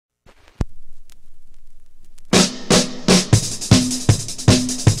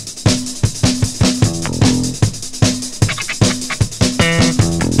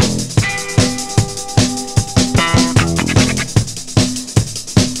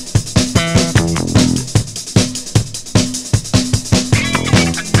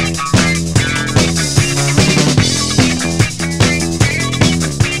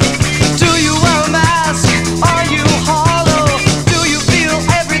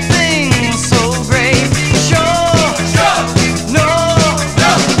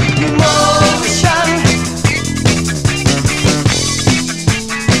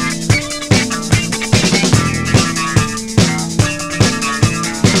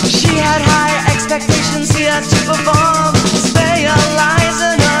expectations here to perform. Spare your lies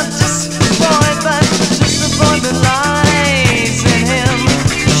and not disappointment. Disappointment lies in him.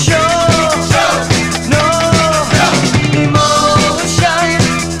 Show no emotion.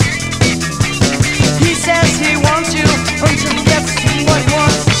 He says he wants you until he gets what he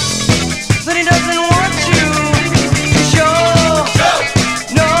wants, but he doesn't want you. Show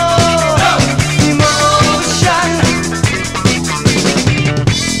no emotion.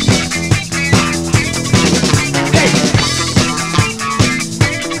 Hey.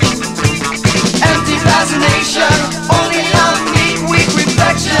 Empty fascination, only love, weak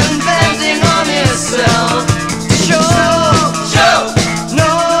reflection, bending on himself. Show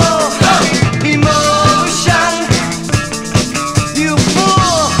no emotion. You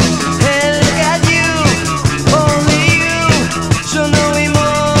fool, hey, look at you, only you. Show no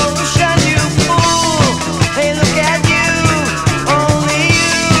emotion, you fool. Hey, look at you, only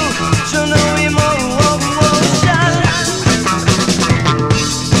you. Show no emotion.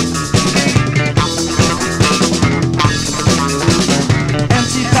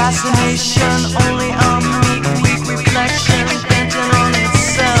 Empty fascination, only weak reflection, bending on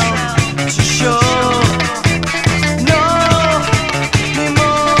itself to show no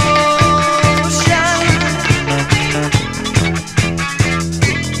emotion.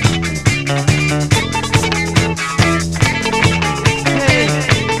 Hey,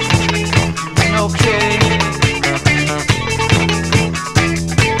 okay.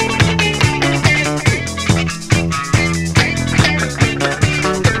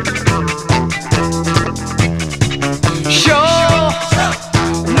 Show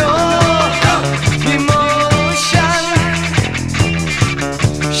no emotion.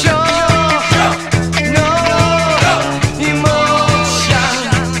 Show no emotion.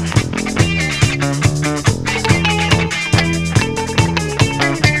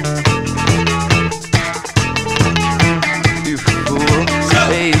 You fool.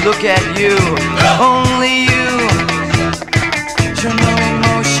 Hey, look at you, only you. Show no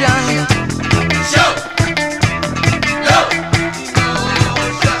emotion.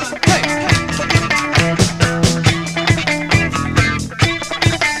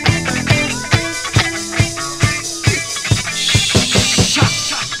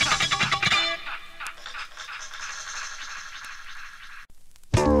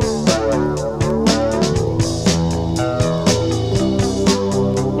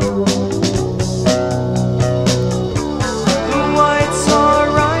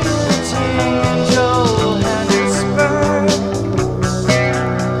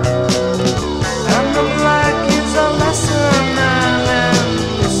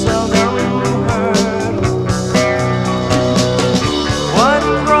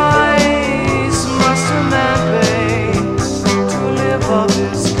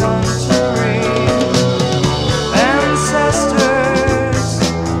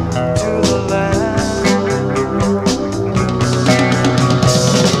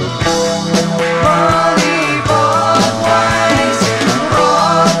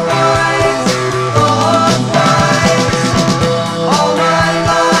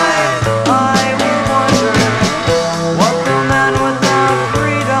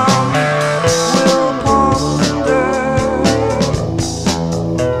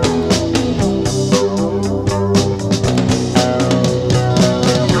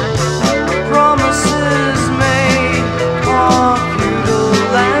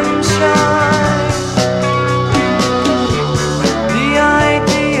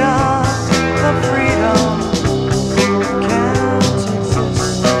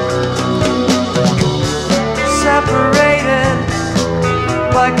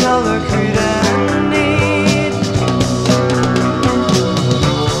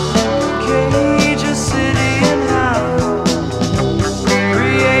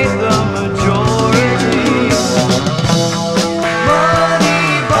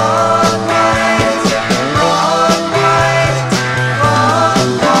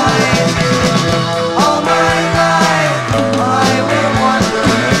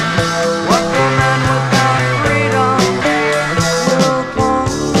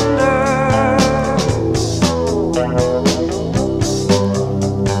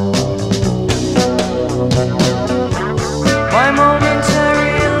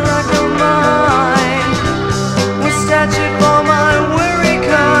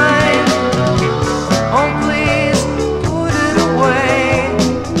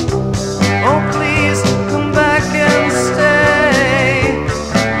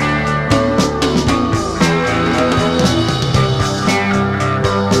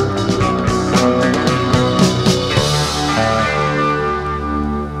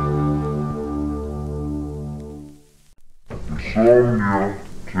 Insomnia,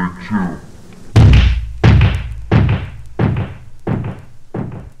 take 2.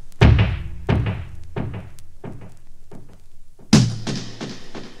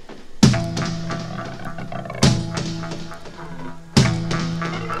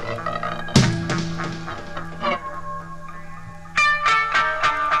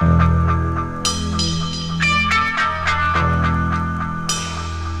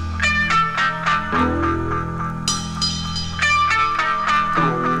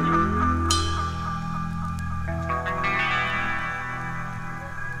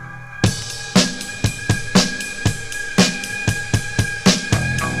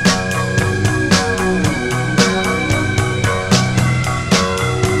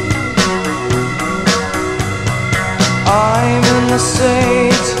 I'm in a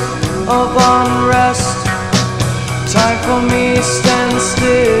state of unrest. Time for me stand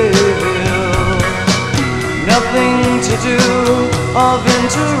still. Nothing to do of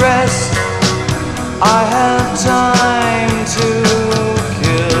interest. I have time to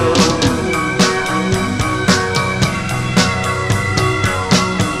kill.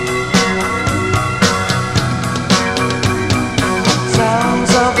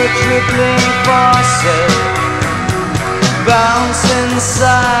 Sounds of a dribbling faucet bounce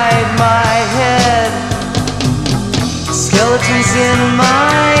inside my head. Skeletons in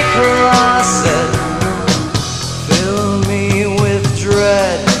my closet fill me with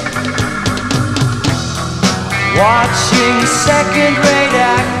dread. Watching second-rate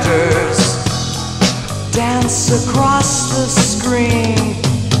actors dance across the screen.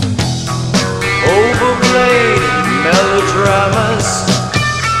 Overplayed melodramas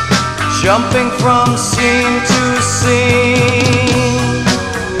jumping from scene to scene.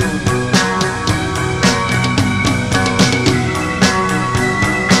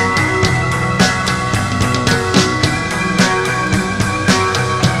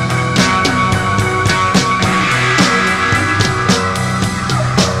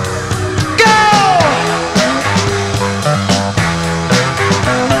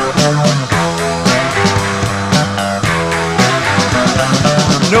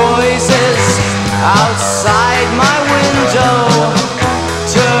 Noises outside my window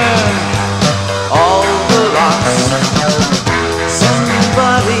turn all the locks.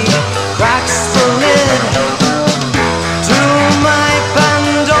 Somebody cracks the lid to my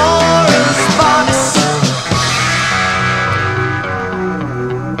Pandora's box.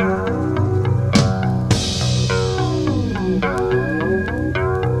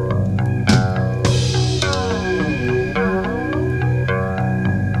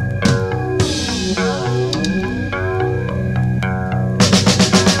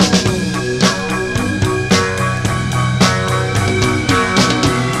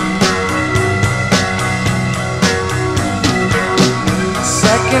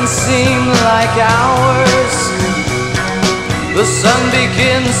 Seconds seem like hours. The sun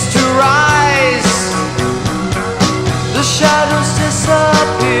begins to rise. The shadows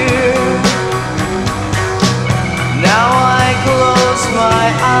disappear.